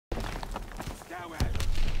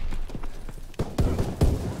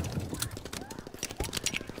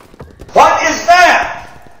What is that?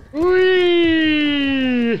 Whee!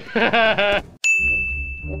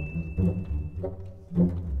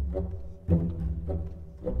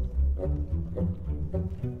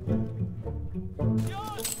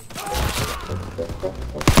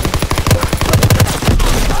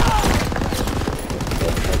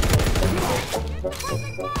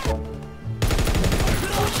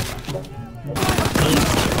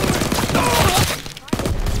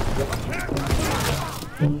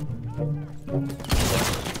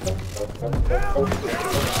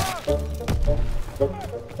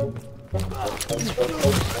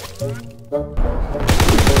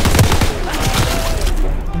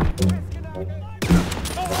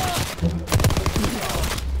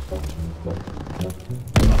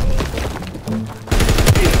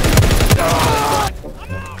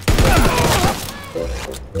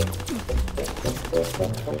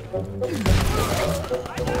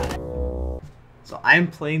 So I'm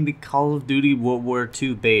playing the Call of Duty World War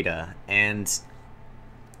II beta, and,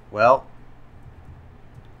 well,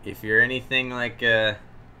 if you're anything like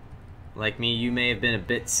me, you may have been a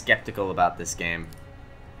bit skeptical about this game.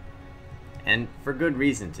 And for good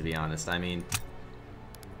reason, to be honest. I mean,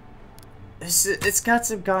 it's got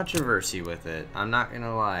some controversy with it, I'm not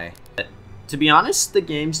gonna lie. But to be honest, the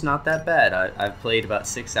game's not that bad. I've played about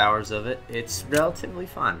 6 hours of it. It's relatively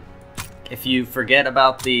fun. If you forget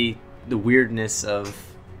about the weirdness of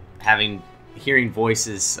hearing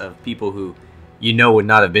voices of people who you know would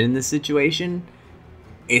not have been in this situation,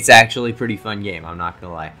 it's actually a pretty fun game, I'm not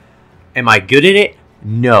gonna lie. Am I good at it?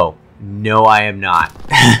 No. No, I am not.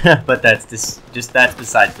 But that's that's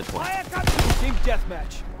besides the point. Team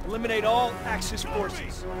deathmatch. Eliminate all Axis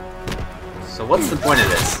forces. So what's the point of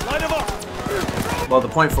this? Well, the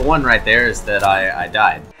point for one right there is that I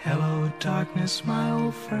died. Hello, darkness, my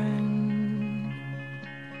old friend.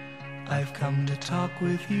 I've come to talk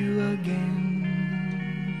with you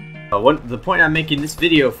again. The point I'm making this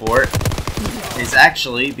video for is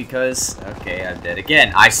actually because, okay, I'm dead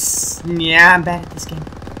again. Yeah, I'm bad at this game.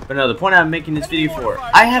 But no, the point I'm making this video for,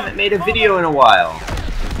 I haven't made a video in a while.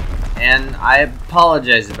 And I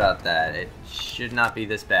apologize about that. It should not be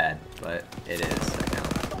this bad, but it is.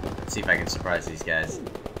 Let's see if I can surprise these guys.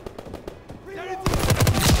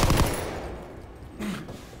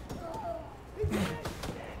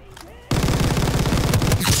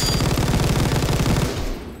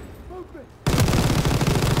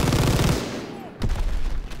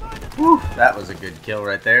 Whew, that was a good kill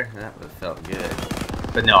right there. That felt good.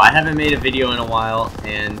 But no, I haven't made a video in a while,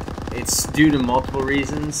 and it's due to multiple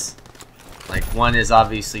reasons. Like, one is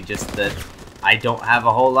obviously just that I don't have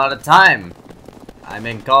a whole lot of time. I'm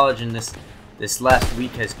in college, and this last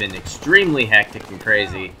week has been extremely hectic and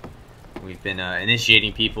crazy. We've been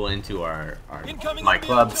initiating people into my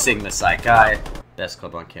club, Sigma Psi Chi, best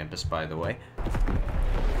club on campus, by the way.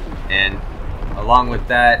 And along with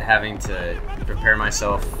that, having to prepare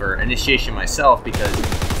myself for initiation myself, because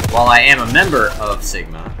while I am a member of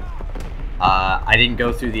Sigma, I didn't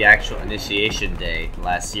go through the actual initiation day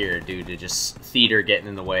last year due to just theater getting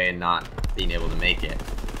in the way and not being able to make it.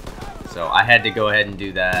 So I had to go ahead and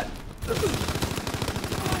do that.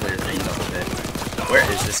 Clear things up a bit. Where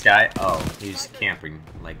is this guy? Oh, he's camping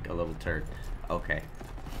like a little turd. Okay.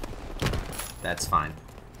 That's fine.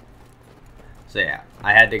 So yeah,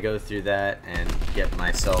 I had to go through that and get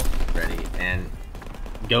myself ready and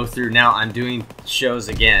go through. Now I'm doing shows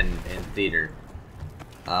again in theater.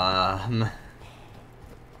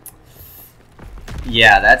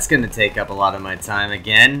 Yeah, that's gonna take up a lot of my time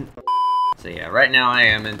again. So yeah, right now I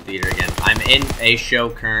am in theater again. I'm in a show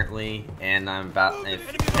currently, and I'm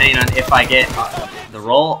depending on if I get the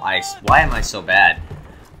role, why am I so bad?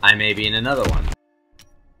 I may be in another one.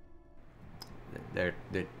 There's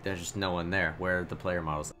just no one there. Where are the player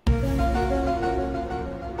models?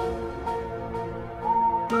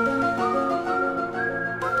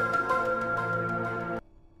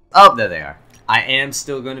 Oh, there they are. I am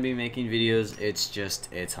still going to be making videos.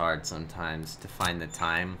 It's hard sometimes to find the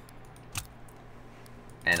time.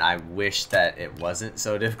 And I wish that it wasn't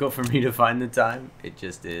so difficult for me to find the time. It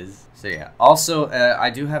just is. So yeah. Also, I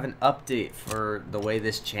do have an update for the way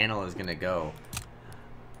this channel is going to go.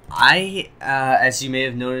 As you may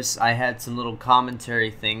have noticed, I had some little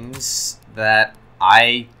commentary things that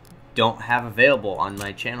I don't have available on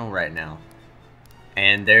my channel right now.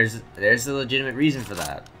 And there's a legitimate reason for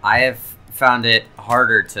that. I have found it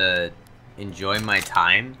harder to enjoy my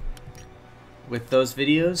time with those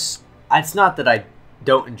videos. It's not that I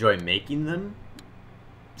don't enjoy making them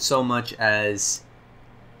so much as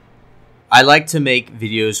I like to make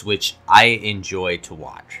videos which I enjoy to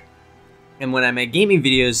watch. And when I make gaming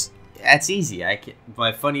videos, that's easy.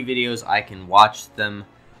 My funny videos, I can watch them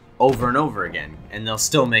over and over again, and they'll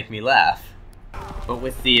still make me laugh. But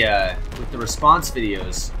with the response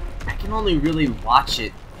videos, I can only really watch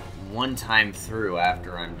it one time through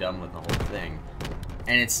after I'm done with the whole thing,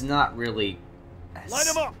 and it's not really. Line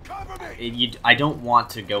them up. Cover me. I don't want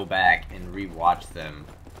to go back and re-watch them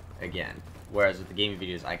again. Whereas with the gaming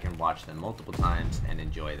videos, I can watch them multiple times and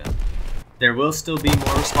enjoy them. There will still be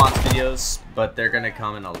more response videos, but they're gonna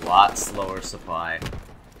come in a lot slower supply.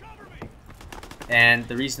 And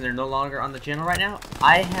the reason they're no longer on the channel right now,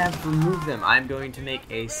 I have removed them. I'm going to make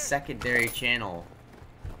a secondary channel,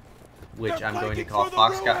 which I'm going to call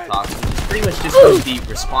Fox Got Talks, which is pretty much just going to be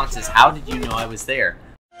responses. How did you know I was there?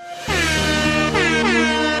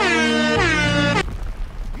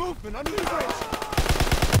 Movement under the bridge.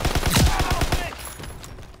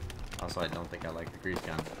 Also, I don't think I like the grease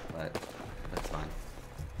gun, but that's fine.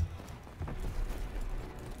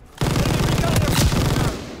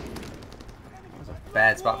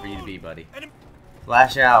 Bad spot for you to be, buddy.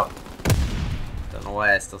 Flash out. Don't know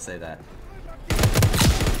why I still say that.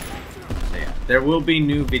 So yeah, there will be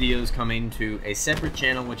new videos coming to a separate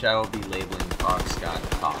channel, which I will be labeling Fox Got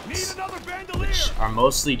Talks, which are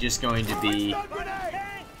mostly just going to be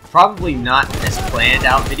probably not as planned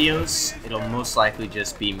out videos. It'll most likely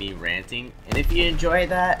just be me ranting, and if you enjoy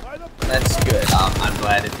that, that's good. I'm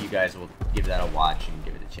glad if you guys will give that a watch and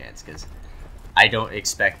give it a chance, because I don't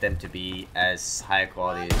expect them to be as high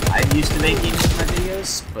quality as I'm used to making with my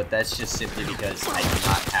videos, but that's just simply because I do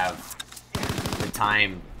not have the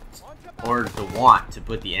time or the want to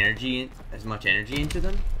put the energy, as much energy into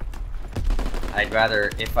them. I'd rather,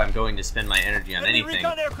 if I'm going to spend my energy on anything,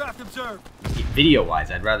 video-wise,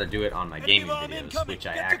 I'd rather do it on my gaming videos, which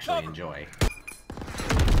I actually enjoy.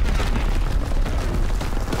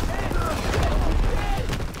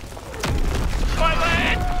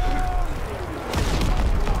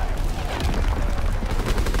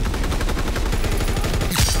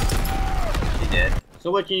 So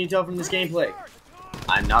what can you tell from this gameplay?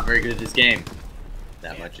 I'm not very good at this game.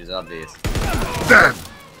 That much is obvious.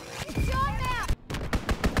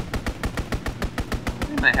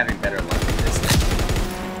 Am I having better luck with this thing?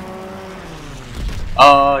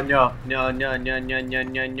 Oh no, no, no, no, no, no,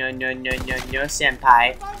 no, no, no, no, no, no,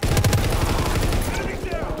 senpai.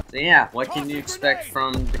 So yeah, what can you expect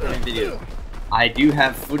from the coming video? I do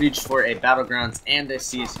have footage for a Battlegrounds and a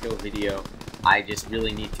CSGO video. I just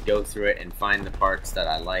really need to go through it and find the parts that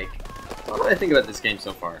I like. What do I think about this game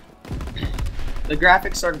so far? The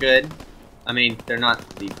graphics are good. I mean, they're not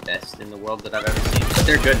the best in the world that I've ever seen, but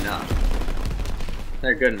they're good enough.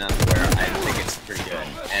 They're good enough where I think it's pretty good.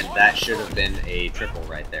 And that should have been a triple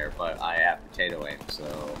right there, but I have potato aim,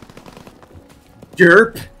 so...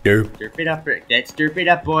 Derp! Derp. Derp it up, let's derp it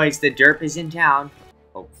up, boys. The derp is in town.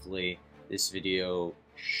 Hopefully, this video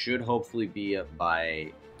should hopefully be up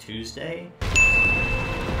by Tuesday.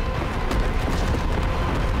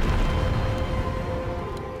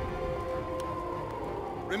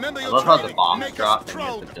 I love how the bombs drop and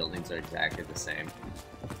yet the buildings are exactly the same.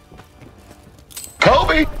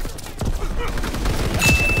 Kobe!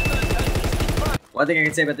 One thing I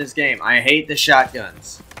can say about this game, I hate the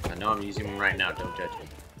shotguns. I know I'm using them right now, don't judge me.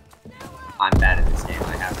 I'm bad at this game,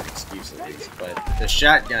 I have an excuse at least, but the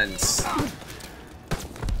shotguns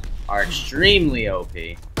are extremely OP.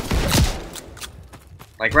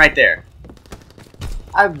 Like right there.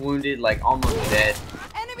 I've wounded like almost dead,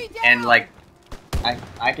 and like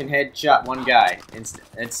I can headshot one guy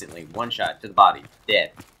instantly, one shot to the body,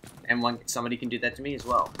 dead, and somebody can do that to me as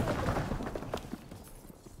well.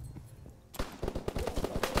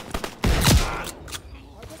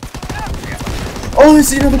 Oh,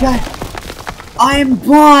 there's another guy! I am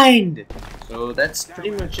blind! So that's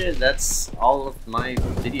pretty much it. That's all of my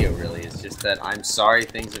video really. It's just that I'm sorry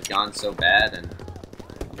things have gone so bad, and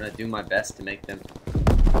I'm gonna do my best to make them.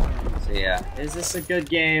 So yeah, is this a good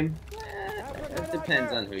game? It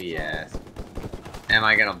depends on who you ask. Am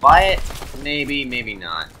I gonna buy it? Maybe, maybe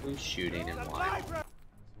not. Who's shooting and why?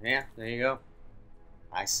 Yeah, there you go.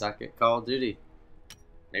 I suck at Call of Duty.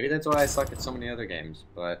 Maybe that's why I suck at so many other games,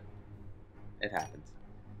 but it happens.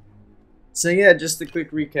 So yeah, just a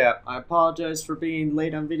quick recap. I apologize for being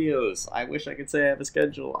late on videos. I wish I could say I have a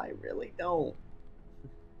schedule. I really don't.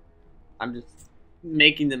 I'm just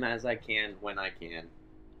making them as I can when I can.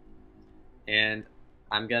 And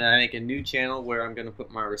I'm gonna make a new channel where I'm gonna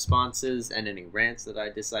put my responses and any rants that I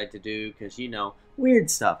decide to do, because you know,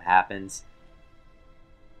 weird stuff happens.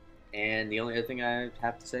 And the only other thing I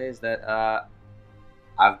have to say is that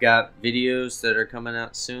I've got videos that are coming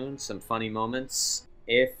out soon, some funny moments.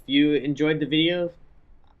 If you enjoyed the video,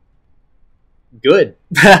 good.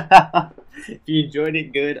 If you enjoyed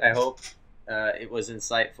it, good. I hope it was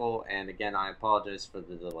insightful. And again, I apologize for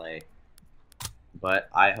the delay. But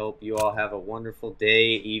I hope you all have a wonderful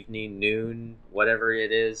day, evening, noon, whatever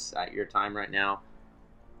it is at your time right now.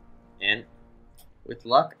 And with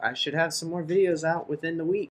luck, I should have some more videos out within the week.